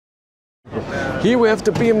Here we have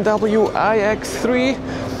the BMW iX3,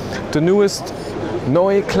 the newest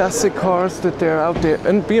Neue Klasse cars that they're out there.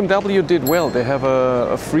 And BMW did well. They have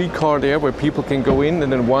a free car there where people can go in,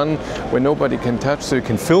 and then one where nobody can touch, so you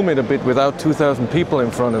can film it a bit without 2,000 people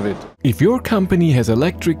in front of it. If your company has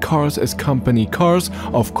electric cars as company cars,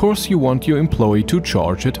 of course you want your employee to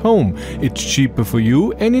charge at home. It's cheaper for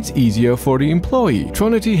you and it's easier for the employee.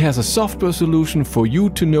 Tronity has a software solution for you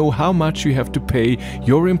to know how much you have to pay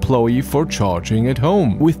your employee for charging at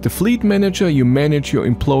home. With the Fleet Manager you manage your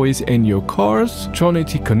employees and your cars.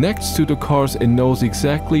 Tronity connects to the cars and knows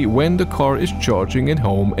exactly when the car is charging at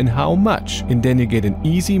home and how much. And then you get an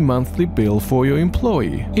easy monthly bill for your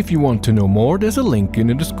employee. If you want to know more, there's a link in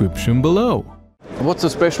the description below. What's so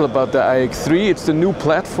special about the iX3? It's the new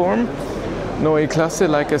platform, Neue Klasse.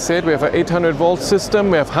 Like I said, we have an 800 volt system,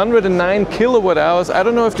 we have 109 kilowatt hours. I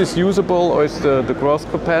don't know if this is usable or it's the gross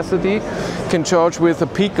capacity. Can charge with a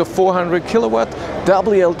peak of 400 kilowatt,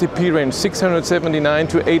 WLTP range 679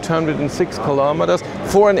 to 806 kilometers.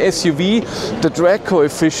 For an SUV, the drag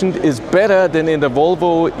coefficient is better than in the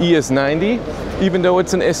Volvo EX90. Even though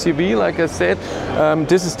it's an SUV, like I said.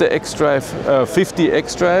 This is the X-Drive 50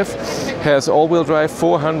 X-Drive, has all-wheel drive,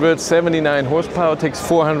 479 horsepower, takes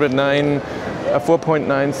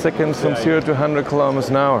 4.9 seconds from 0 to 100 kilometers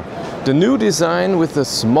an hour. The new design with the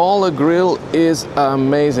smaller grille is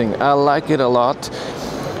amazing. I like it a lot.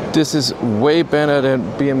 This is way better than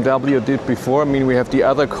BMW did before. I mean, we have the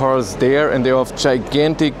other cars there and they have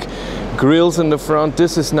gigantic grills in the front.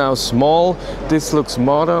 This is now small. This looks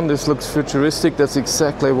modern. This looks futuristic. That's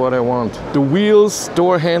exactly what I want. The wheels,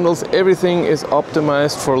 door handles, everything is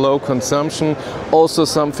optimized for low consumption. Also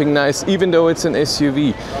something nice, even though it's an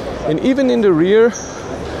SUV. And even in the rear,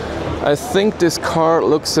 I think this car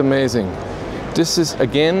looks amazing. This is,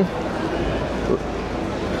 again,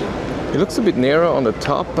 it looks a bit narrow on the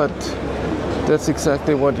top, but that's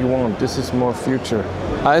exactly what you want. This is more future.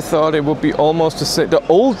 I thought it would be almost the same. The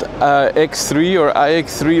old X3 or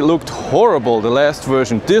iX3 looked horrible, the last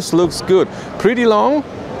version. This looks good. Pretty long,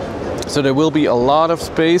 so there will be a lot of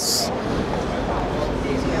space,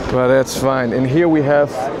 but that's fine. And here we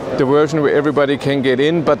have the version where everybody can get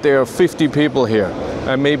in, but there are 50 people here.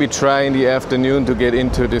 I maybe try in the afternoon to get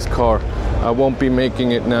into this car. I won't be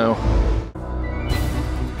making it now.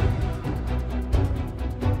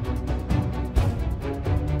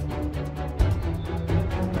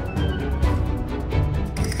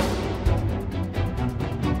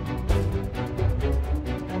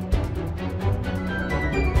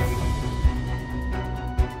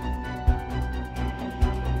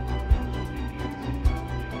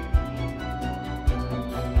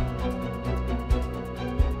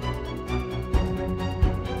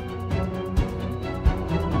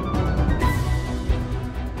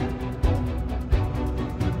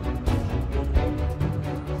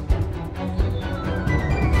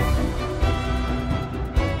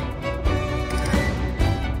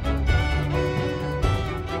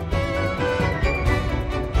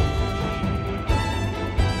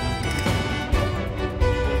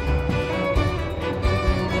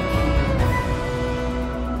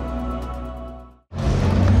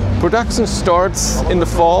 Production starts in the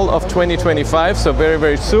fall of 2025, so very,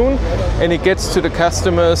 very soon, and it gets to the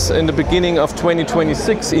customers in the beginning of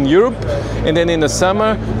 2026 in Europe, and then in the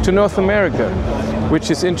summer to North America, which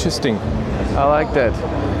is interesting. I like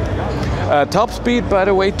that. Top speed, by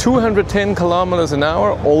the way, 210 kilometers an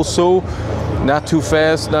hour, also not too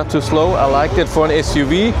fast, not too slow. I like that for an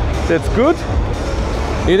SUV. That's good.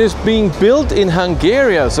 It is being built in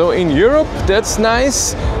Hungary, so in Europe, that's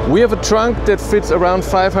nice. We have a trunk that fits around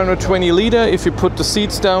 520 liter. If you put the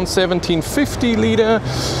seats down, 1750 liter.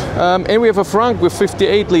 And we have a Frunk with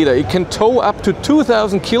 58 liter. It can tow up to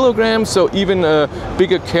 2,000 kilograms, so even a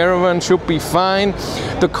bigger caravan should be fine.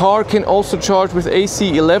 The car can also charge with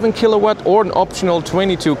AC 11 kilowatt or an optional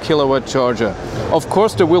 22 kilowatt charger. Of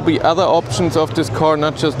course, there will be other options of this car,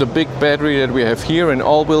 not just the big battery that we have here, an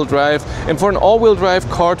all-wheel drive. And for an all-wheel drive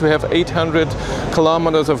car to have 800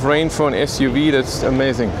 kilometers of range for an SUV, that's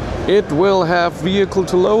amazing. It will have vehicle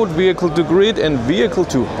to load, vehicle to grid, and vehicle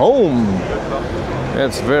to home.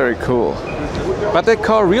 That's very cool. But that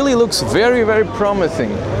car really looks very, very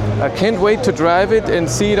promising. I can't wait to drive it and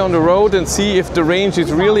see it on the road and see if the range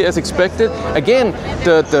is really as expected. Again,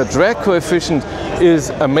 the drag coefficient is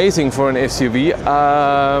amazing for an SUV.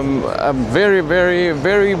 I'm very, very,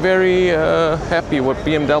 very, very happy what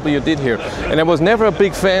BMW did here. And I was never a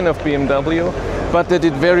big fan of BMW, but they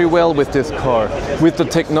did very well with this car. With the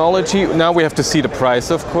technology, now we have to see the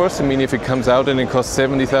price, of course. I mean, if it comes out and it costs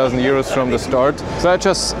 70,000 euros from the start. So I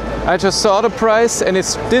just saw the price, and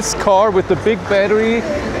it's this car with the big battery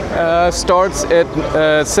starts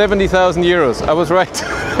at 70,000 euros. I was right.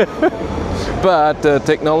 But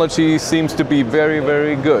technology seems to be very,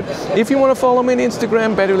 very good. If you want to follow me on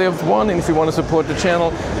Instagram, BatteryLayout1, and if you want to support the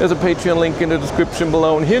channel, there's a Patreon link in the description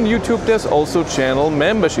below. And here on YouTube, there's also channel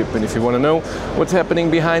membership. And if you want to know what's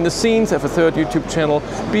happening behind the scenes, I have a third YouTube channel,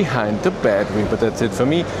 Behind the Battery. But that's it for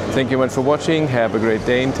me. Thank you much for watching. Have a great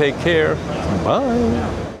day and take care.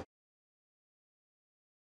 Bye.